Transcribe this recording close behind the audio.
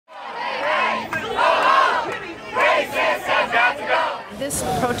This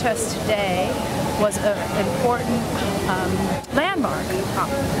protest today was an important landmark.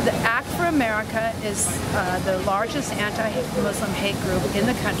 The Act for America is the largest anti-Muslim hate group in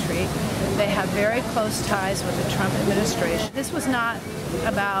the country. They have very close ties with the Trump administration. This was not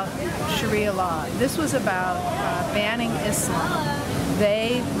about Sharia law. This was about banning Islam.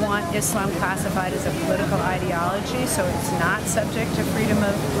 They want Islam classified as a political ideology, so it's not subject to freedom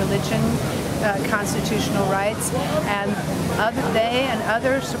of religion, constitutional rights, and they and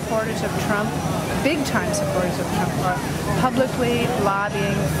other supporters of Trump, big-time supporters of Trump, are publicly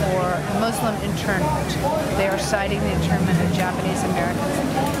lobbying for Muslim internment. They are citing the internment of Japanese Americans.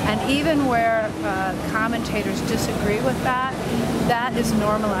 And even where commentators disagree with that, that is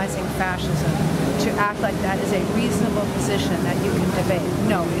normalizing fascism. To act like that is a reasonable position that you can debate.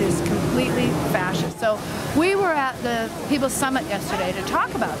 No, it is completely fascist. So we were at the People's Summit yesterday to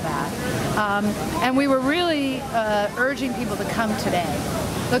talk about that, and we were really urging people to come today.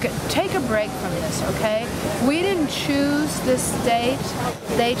 Look, take a break from this, okay? We didn't choose this date.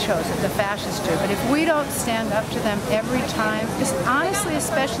 They chose it, the fascists do. But if we don't stand up to them every time, honestly,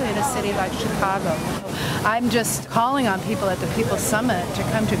 especially in a city like Chicago, I'm just calling on people at the People's Summit to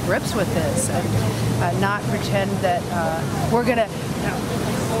come to grips with this and not pretend that we're going to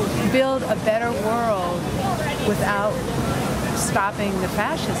build a better world without stopping the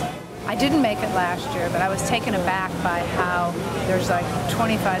fascism. I didn't make it last year, but I was taken aback by how there's like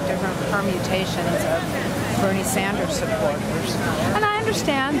 25 different permutations of Bernie Sanders supporters. And I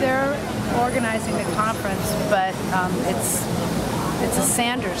understand they're organizing the conference, but it's a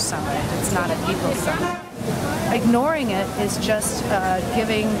Sanders summit. It's not a People's Summit. Ignoring it is just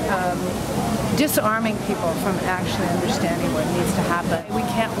disarming people from actually understanding what needs to happen. We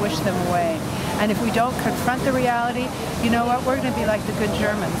can't wish them away. And if we don't confront the reality, you know what? We're going to be like the good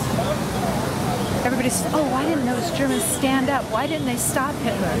Germans. Everybody says, oh, why didn't those Germans stand up? Why didn't they stop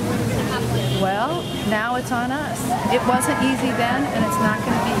Hitler? Well, now it's on us. It wasn't easy then, and it's not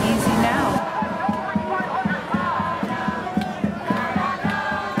going to